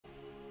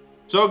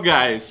So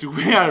guys,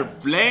 we are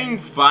playing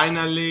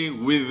finally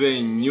with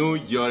the new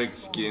Yorick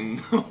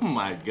skin. Oh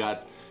my god.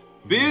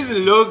 This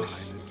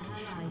looks...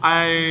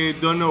 I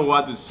don't know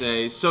what to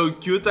say. So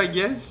cute, I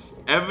guess.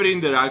 Every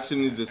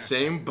interaction is the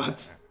same,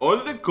 but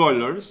all the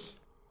colors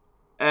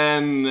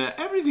and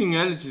everything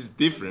else is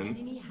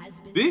different.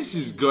 This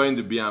is going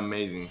to be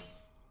amazing.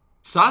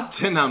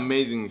 Such an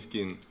amazing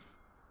skin.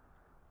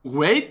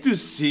 Wait to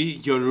see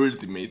your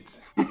ultimate.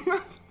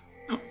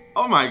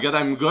 Oh my god,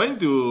 I'm going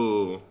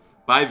to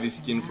buy this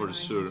skin for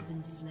sure.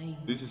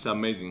 This is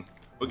amazing.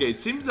 Okay,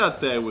 it seems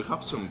that we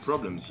have some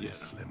problems here.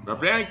 We're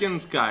playing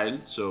against Kayle,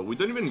 so we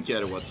don't even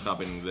care what's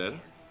happening there.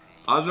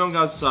 As long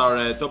as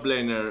our top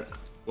laner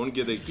won't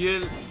get a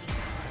kill,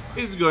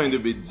 it's going to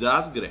be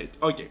just great.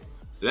 Okay,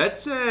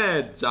 let's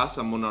just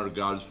summon our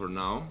guards for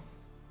now.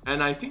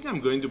 And I think I'm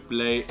going to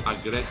play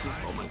aggressive.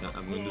 Oh my god,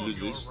 I'm going to lose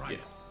this. Yeah.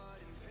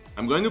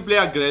 I'm going to play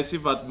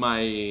aggressive at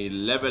my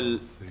level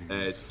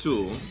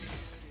 2.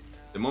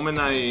 The moment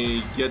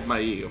I get my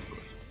E, of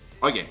course.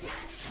 Okay,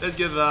 let's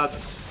get that.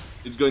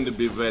 It's going to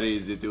be very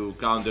easy to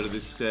counter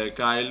this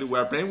Kayle. We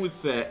are playing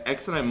with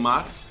extra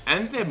mark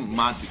and the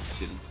magic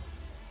shield.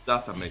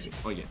 That's amazing.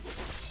 Okay,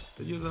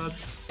 let's get that.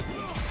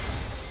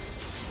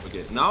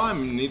 Okay, now I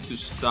need to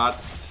start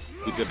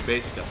with the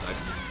basic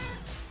attacks.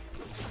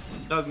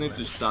 Just need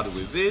to start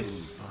with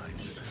this.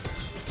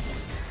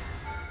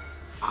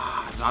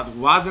 Ah, that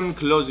wasn't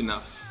close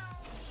enough.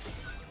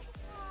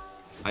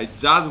 I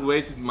just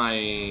wasted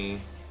my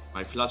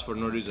flash for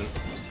no reason.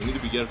 We need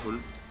to be careful.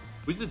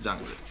 Who's the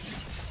jungler?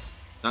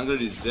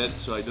 Jungler is dead,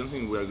 so I don't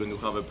think we are going to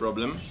have a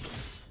problem.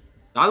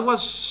 That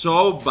was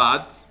so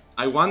bad.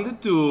 I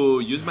wanted to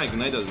use my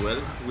ignite as well.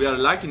 We are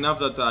lucky enough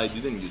that I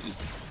didn't use it.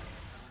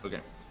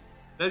 Okay,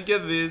 let's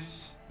get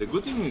this. The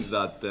good thing is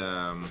that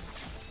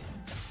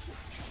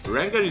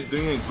Rengar is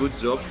doing a good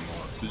job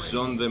to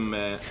zone them.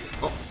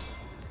 Oh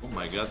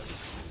my god.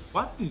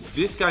 What is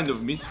this kind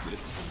of misclick?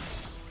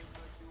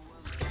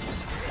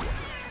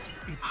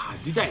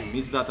 Did I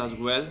miss that as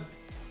well?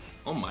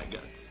 Oh my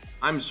god.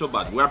 I'm so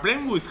bad. We are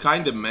playing with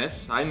kind of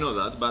mess, I know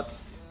that, but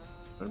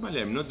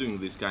normally I'm not doing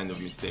this kind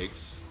of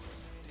mistakes.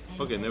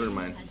 Okay, never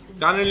mind.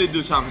 Can't really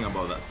do something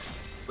about that.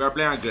 We are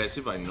playing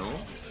aggressive, I know.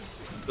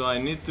 So I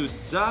need to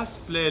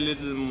just play a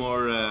little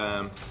more,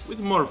 with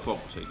more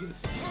focus, I guess.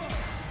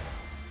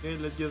 Okay,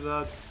 let's get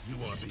that.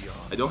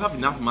 I don't have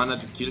enough mana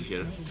to kill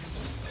here.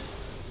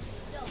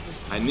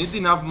 I need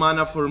enough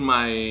mana for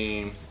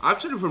my...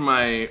 Actually for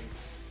my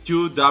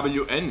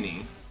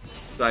QWNE.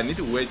 So I need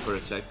to wait for a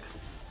sec.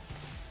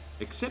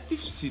 Except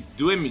if she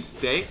do a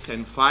mistake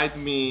and fight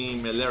me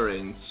melee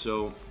range,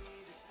 so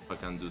I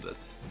can't do that.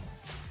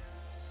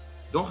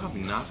 Don't have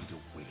enough.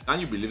 Can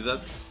you believe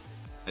that?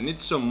 I need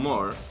some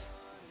more.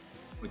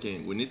 Okay,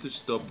 we need to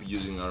stop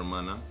using our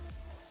mana.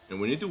 And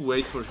we need to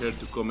wait for her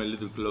to come a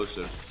little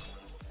closer.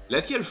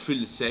 Let her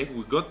feel safe.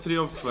 We got three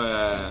of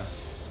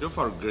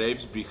our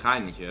graves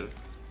behind her.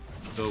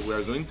 So we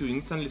are going to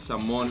instantly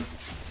summon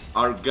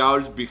our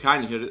gauls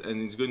behind her,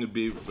 and it's going to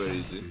be very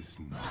easy.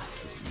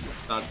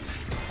 Start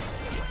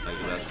like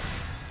that.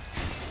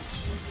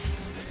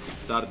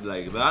 Start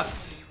like that.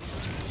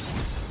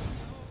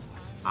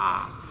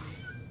 Ah,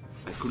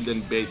 I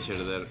couldn't bait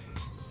her there.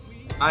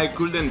 I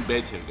couldn't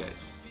bait her,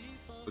 guys.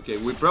 Okay,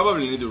 we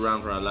probably need to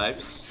run for our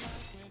lives.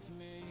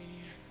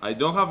 I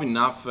don't have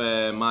enough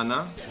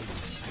mana.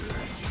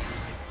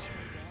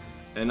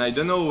 And I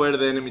don't know where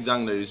the enemy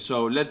jungler is,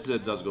 so let's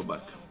just go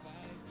back.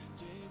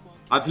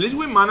 At least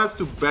we managed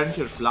to burn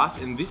her flash,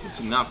 and this is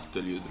enough to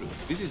tell you the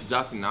truth. This is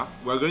just enough.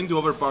 We're going to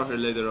overpower her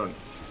later on.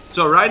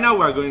 So right now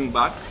we're going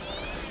back.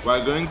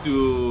 We're going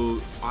to...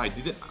 Oh,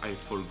 I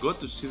forgot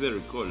to see the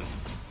recall.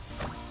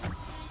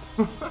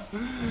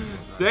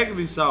 Check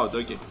this out.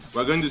 Okay,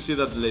 we're going to see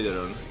that later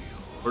on.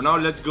 For now,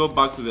 let's go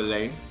back to the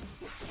lane.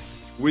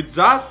 We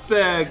just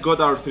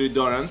got our 3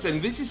 Dorans,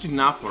 and this is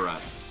enough for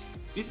us.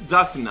 It's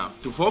just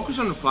enough to focus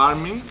on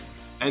farming.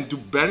 And to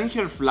burn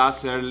her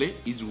flash early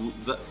is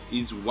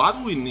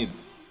what we need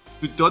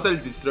to totally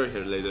destroy her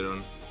later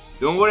on.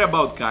 Don't worry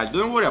about Kayle,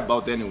 don't worry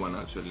about anyone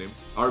actually.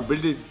 Our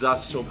build is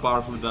just so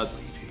powerful that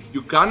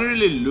you can't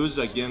really lose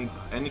against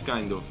any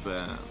kind of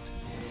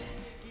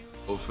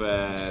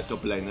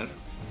top laner.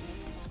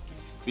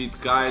 Be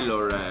it Kayle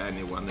or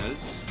anyone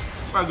else.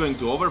 We're going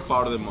to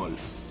overpower them all.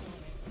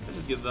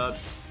 Let's get that.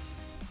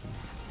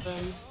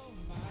 Can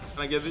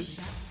I get this?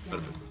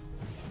 Perfect.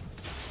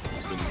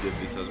 I'm going to get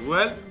this as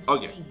well.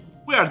 Okay,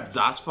 we are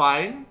just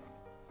fine.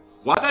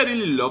 What I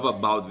really love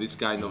about this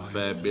kind of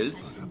build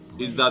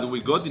is that we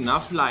got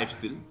enough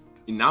lifesteal,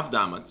 enough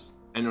damage,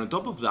 and on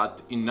top of that,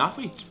 enough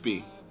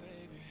HP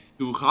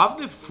to have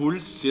the full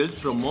shield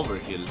from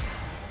overheal.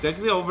 Take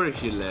the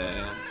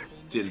overheal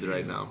shield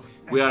right now.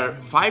 We are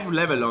 5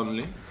 level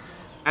only,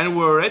 and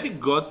we already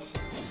got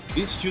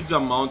this huge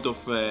amount of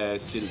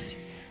shield.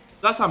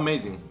 That's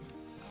amazing.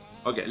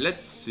 Okay,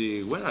 let's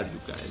see. Where are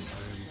you guys?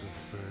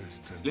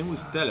 Playing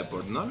with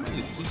teleport.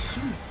 Normally she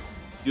should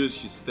use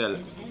his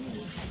teleport.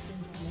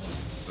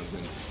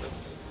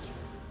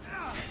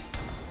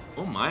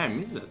 Oh my, I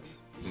missed that.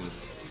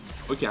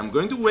 Okay, I'm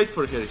going to wait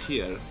for her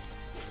here.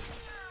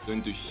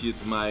 Going to hit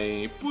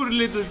my poor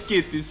little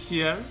kitties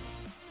here.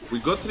 We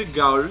got 3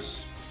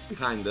 Gauls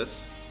behind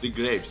us. 3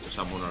 grapes to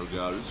summon our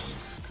Gauls.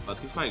 But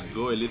if I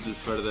go a little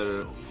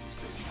further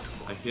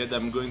ahead,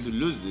 I'm going to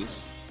lose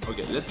this.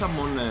 Okay, let's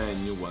summon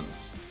new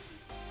ones.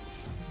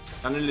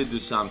 Can't really do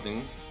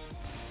something.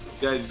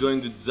 This guy is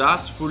going to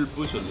just full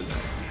push all the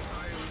time.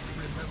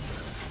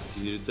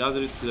 He just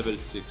reached level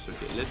 6.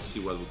 Okay, let's see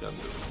what we can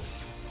do.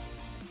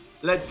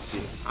 Let's see.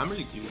 I'm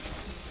really curious.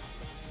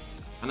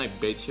 Can I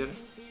bait her?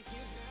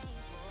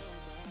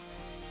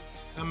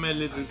 Come a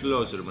little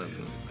closer, my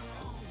friend.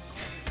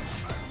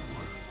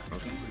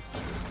 Okay.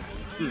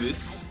 Do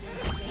this.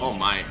 Oh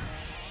my.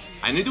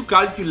 I need to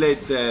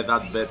calculate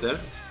that better.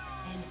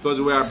 Because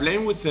we are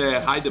playing with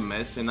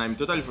CUTENESS and I'm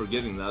totally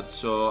forgetting that.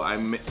 So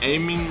I'm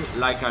aiming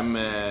like I'm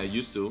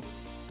used to.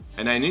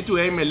 And I need to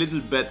aim a little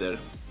better.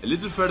 A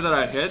little further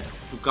ahead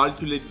to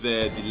calculate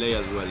the delay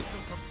as well.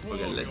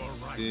 Okay, let's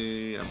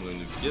see. I'm going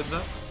to get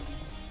that.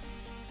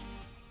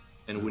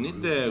 And we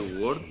need the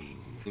ward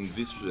in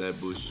this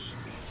bush.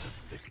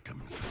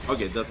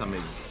 Okay, that's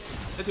amazing.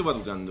 Let's see what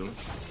we can do.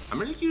 I'm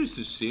really curious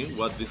to see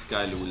what this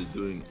Kayle will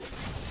do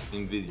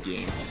in this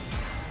game.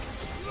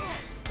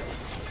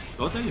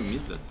 Totally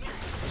missed that.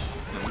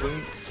 I'm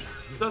going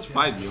to just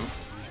fight you.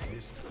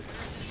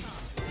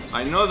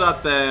 I know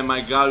that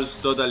my girl is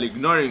totally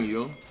ignoring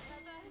you.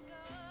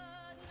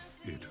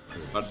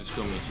 Part is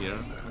coming here.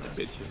 Can I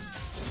bait her?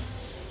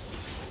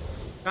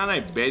 Can I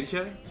bait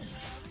her?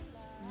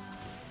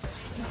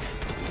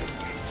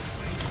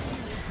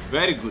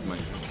 Very good, my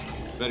friend.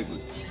 Very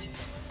good.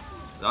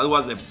 That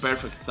was a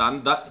perfect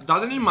stun. That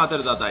doesn't really matter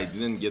that I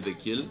didn't get the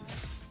kill.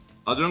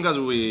 As long as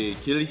we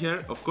kill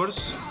her, of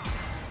course.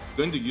 I'm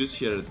going to use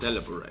her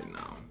teleport right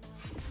now.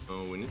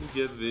 So we need to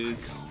get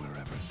this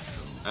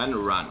and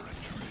run.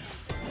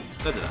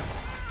 Let's run.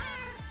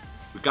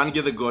 We can't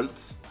get the gold,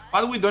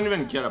 but we don't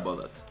even care about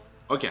that.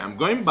 Okay, I'm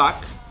going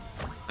back.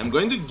 I'm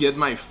going to get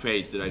my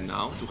fates right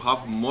now to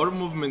have more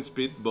movement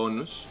speed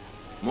bonus,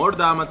 more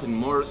damage and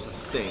more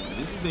sustain.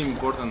 This is the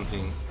important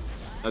thing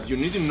that you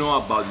need to know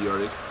about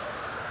Yorick.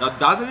 That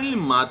doesn't really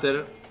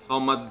matter how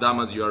much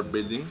damage you are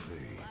building,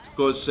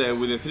 because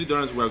with the 3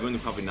 Dorans we are going to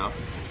have enough.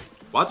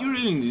 What you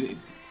really need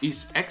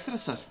is extra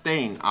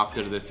sustain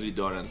after the 3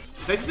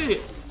 Dorans. Take the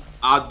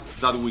ad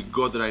that we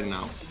got right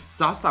now.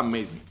 Just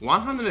amazing.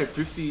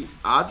 150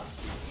 ad.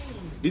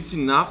 It's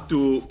enough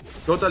to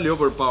totally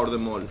overpower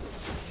them all.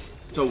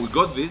 So we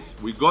got this.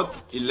 We got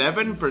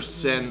 11%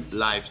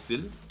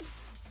 lifesteal.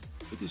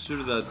 Pretty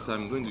sure that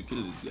I'm going to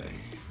kill this guy.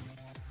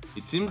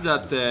 It seems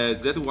that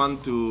Zed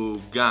want to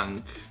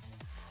gank.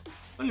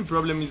 Only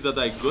problem is that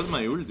I got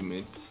my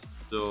ultimate,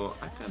 so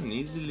I can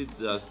easily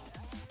just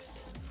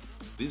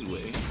this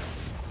way.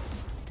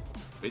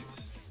 Wait,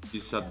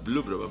 he's at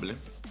blue probably.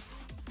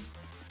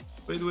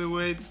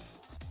 Wait.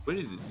 Where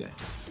is this guy?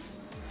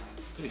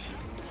 Where is he?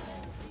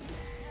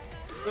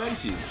 Where is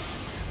he?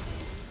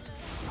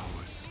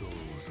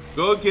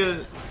 Go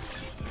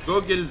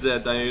kill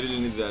Zed. I really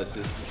need the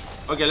assist.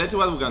 Okay, let's see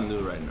what we can do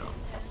right now.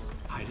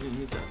 I really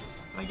need that.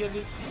 I get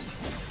this.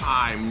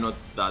 I'm not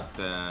that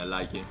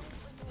lucky.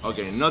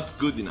 Okay, not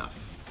good enough.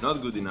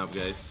 Not good enough,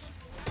 guys.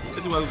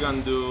 Let's see what we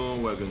can do.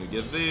 We're gonna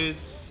get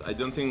this. I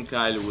don't think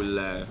Kayle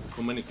will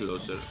come any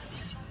closer.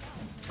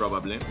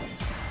 Probably.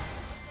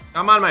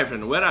 Come on, my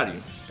friend. Where are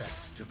you?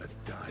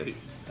 There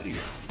you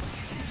are.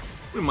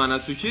 We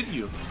managed to hit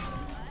you.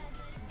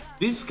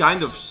 This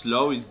kind of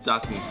slow is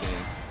just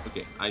insane.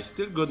 Okay, I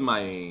still got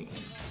my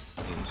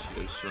things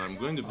here, so I'm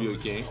going to be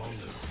okay.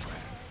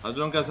 As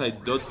long as I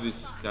dodge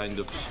this kind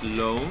of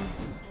slow.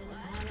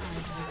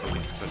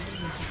 Okay,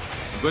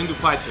 perfect. I'm going to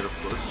fight her, of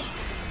course.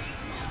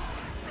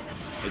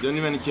 I don't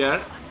even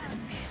care.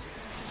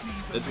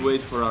 Let's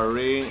wait for our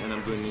Ray, and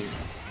I'm going to...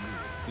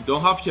 We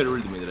don't have her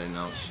ultimate right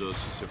now, so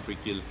she's a free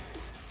kill.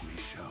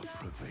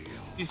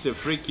 It's a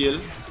free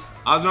kill.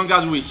 As long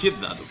as we hit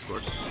that, of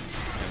course.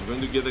 I'm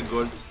going to get the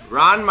gold.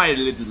 Run, my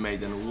little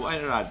maiden.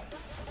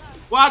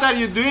 What are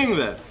you doing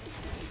there?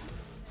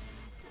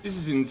 This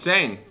is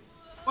insane.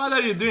 What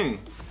are you doing?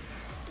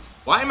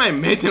 Why my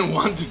maiden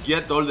want to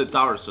get all the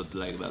tower shots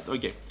like that?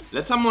 Okay,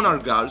 let's summon our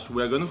girls.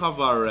 We are going to have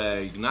our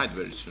ignite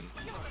very soon.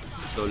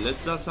 So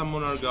let's just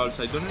summon our girls.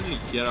 I don't really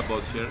care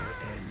about her.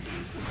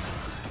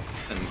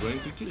 I'm going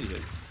to kill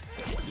her.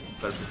 Okay, this is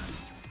perfect.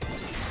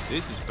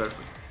 This is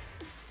perfect.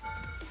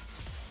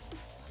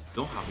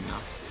 Don't have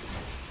enough.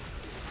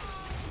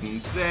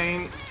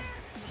 Insane.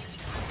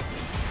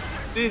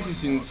 This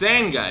is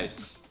insane,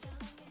 guys.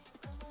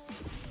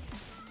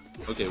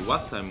 Okay,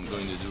 what I'm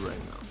going to do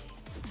right now?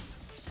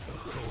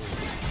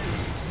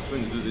 I'm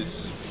going to do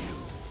this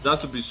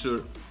just to be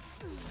sure.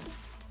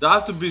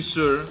 Just to be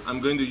sure, I'm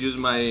going to use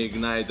my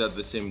ignite at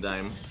the same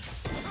time.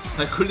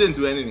 I couldn't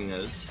do anything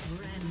else.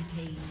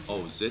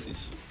 Oh, Zed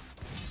is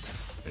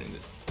here.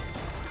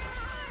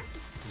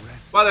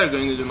 What are you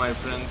going to do, my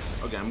friend?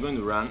 Okay, I'm going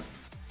to run.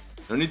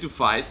 No need to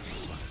fight.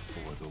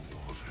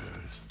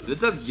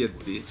 Let's just get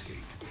this.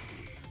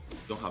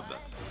 Don't have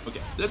that.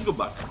 Okay, let's go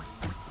back.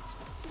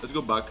 Let's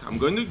go back. I'm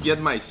going to get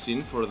my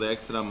Sin for the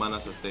extra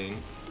mana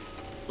sustain.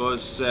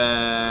 Because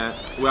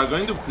we are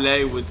going to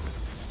play with...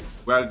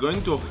 We are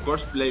going to, of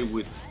course, play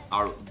with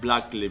our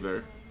Black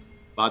Cleaver.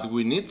 But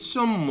we need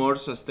some more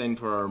sustain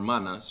for our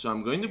mana. So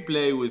I'm going to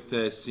play with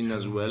Sin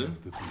as well.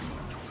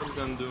 What we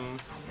can do...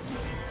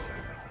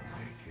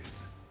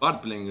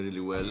 Bard playing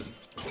really well.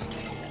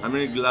 I'm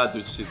really glad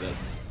to see that.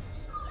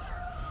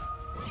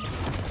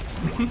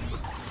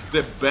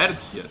 The bird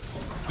here.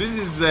 This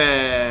is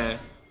the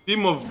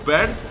team of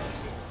birds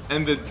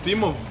and the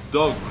team of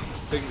dogs.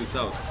 Check this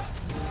out.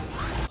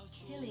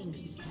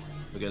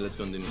 Okay, let's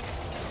continue.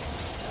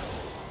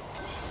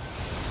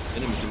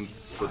 Enemy team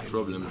got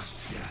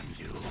problems.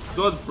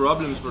 Got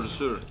problems for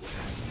sure.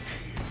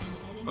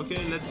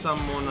 Okay, let's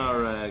summon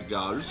our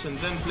Gauls and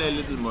then play a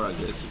little more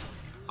aggressive.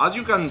 As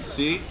you can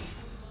see,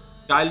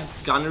 Kayle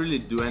can't really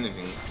do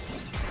anything.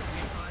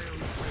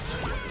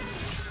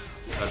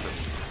 Perfect.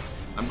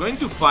 I'm going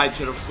to fight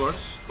her, of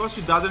course, because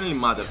it doesn't really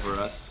matter for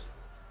us.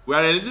 We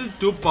are a little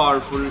too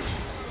powerful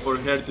for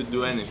her to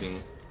do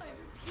anything.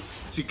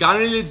 She can't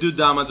really do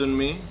damage on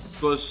me,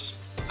 because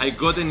I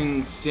got an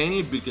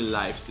insanely big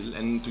lifesteal,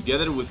 and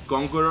together with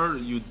Conqueror,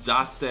 you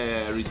just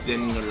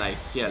regen like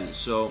hell.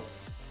 So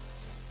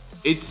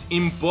it's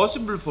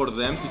impossible for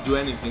them to do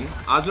anything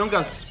as long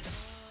as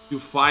you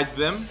fight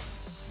them.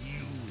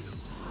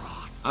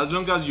 As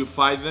long as you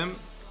fight them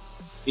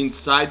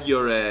inside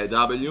your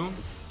W,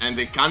 and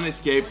they can't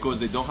escape because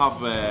they don't have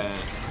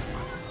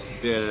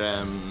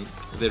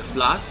their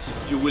flash,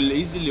 you will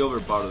easily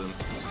overpower them.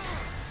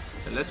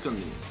 Okay, let's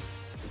continue.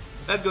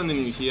 Let's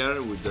continue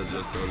here. We just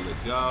lost all the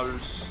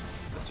Gauls.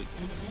 That's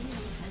okay.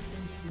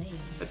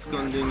 Let's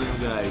continue,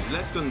 guys.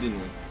 Let's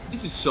continue.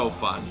 This is so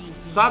fun.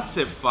 Such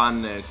a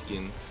fun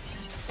skin.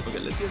 Okay,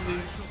 let's get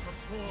this.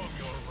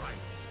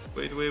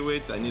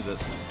 Wait. I need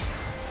that.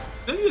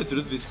 Tell you the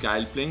truth, this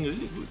Kayle playing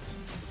really good.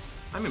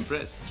 I'm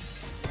impressed.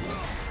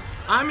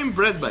 I'm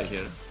impressed by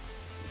her.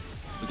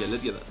 Okay,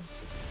 let's get that.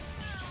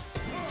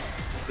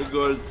 3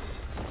 gold.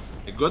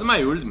 I got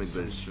my ultimate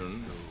very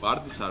soon.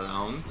 Bard is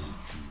around.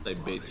 I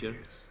bait here.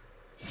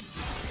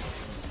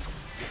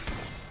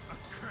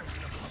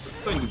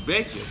 I'm going to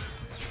bait here.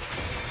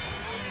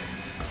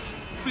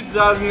 We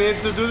just need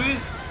to do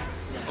this.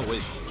 Oh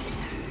wait,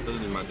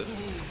 doesn't matter.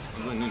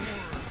 I'm going in.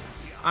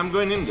 I'm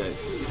going in,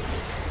 guys.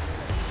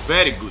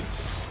 Very good.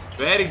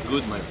 Very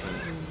good, my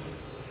friend.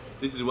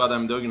 This is what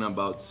I'm talking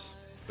about.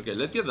 Okay,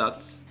 let's get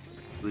that.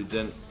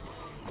 Regen.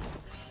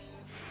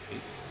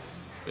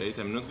 Wait,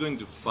 I'm not going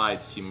to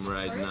fight him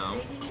right now.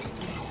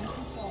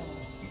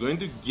 I'm going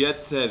to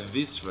get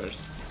this first.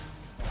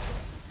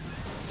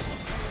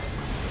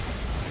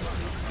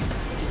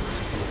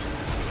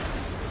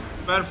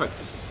 Perfect.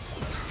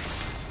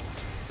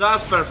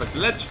 That's perfect.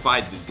 Let's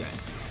fight this guy.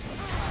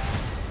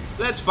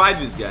 Let's fight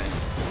this guy.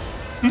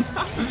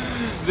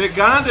 They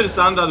can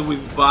understand that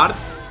with Bard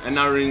and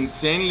our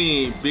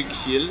insanely big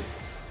heal,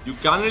 you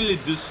can't really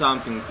do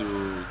something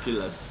to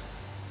kill us.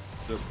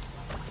 So,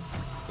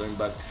 going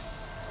back.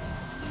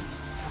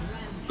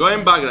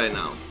 Going back right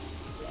now.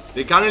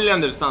 They can't really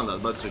understand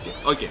that, but it's okay.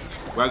 Okay,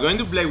 we are going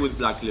to play with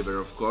Black Cleaver,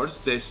 of course.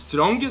 The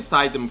strongest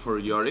item for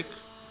Yorick.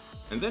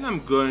 And then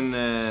I'm going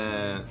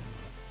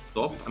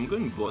top. I'm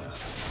going bot.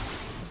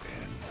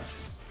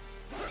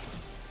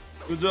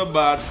 Good job,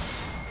 Bard.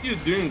 You're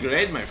doing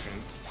great, my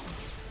friend.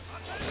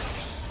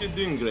 You're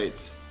doing great.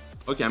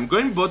 Okay, I'm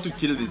going bot to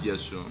kill this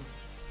Yasuo.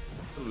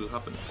 What will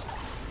happen?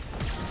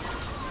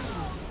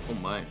 Oh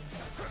my.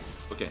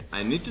 Okay,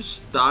 I need to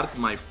start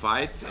my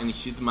fight and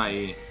hit my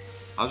E.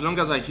 As long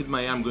as I hit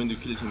my E, I'm going to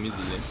kill him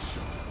easily.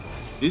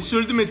 This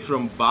ultimate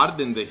from Bard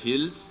and the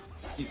heals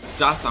is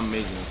just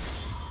amazing.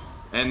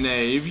 And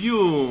if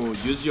you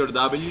use your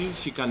W,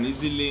 he can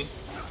easily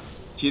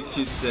hit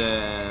his...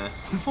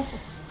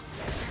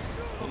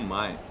 Oh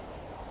my.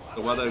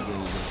 So what are you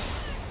going to do?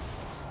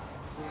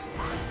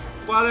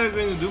 What are you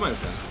going to do, my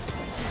friend?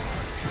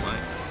 Why?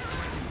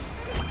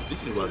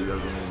 This is what you are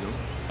going to do.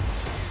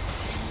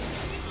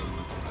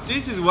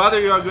 This is what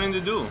you are going to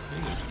do.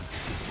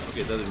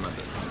 Okay, doesn't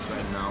matter.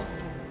 Right now.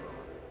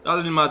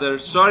 Doesn't matter.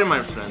 Sorry,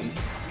 my friend.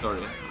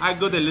 Sorry. I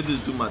got a little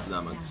too much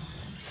damage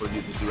for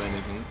you to do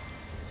anything.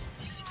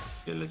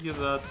 Okay, let's get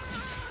that.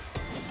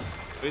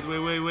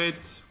 Wait.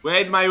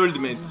 Wait, my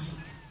ultimate.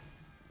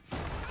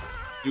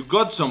 You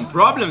got some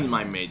problems,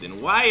 my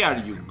maiden. Why are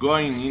you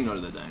going in all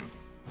the time?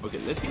 Okay,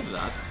 let's get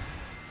that.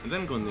 And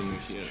then continue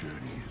here.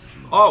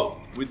 Oh,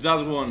 we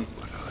just won.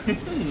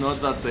 Not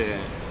that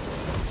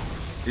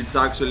it's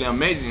actually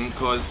amazing,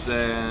 because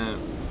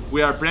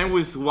we are playing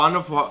with one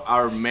of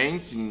our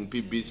mains in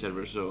PBE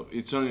server, so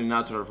it's only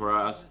natural for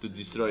us to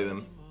destroy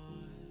them.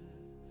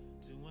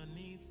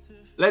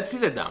 Let's see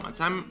the damage.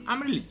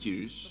 I'm really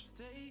curious.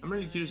 I'm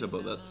really curious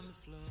about that.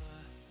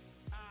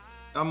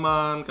 Come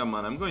on.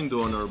 I'm going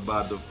to honor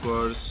Bard, of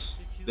course.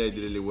 Played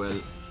really well.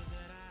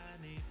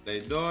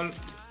 Played all.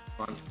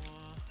 Fun.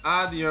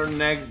 Add your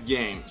next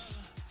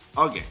games.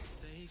 Okay.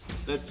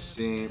 Let's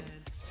see.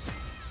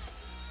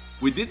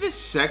 We did the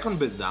second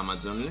best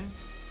damage only.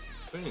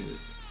 Very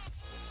interesting.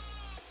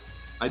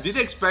 I did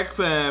expect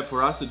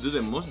for us to do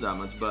the most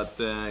damage, but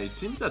it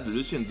seems that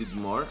Lucian did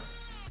more.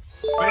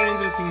 Very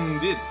interesting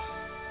indeed.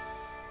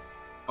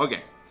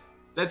 Okay,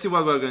 let's see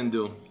what we're gonna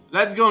do.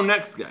 Let's go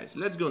next, guys.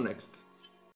 Let's go next.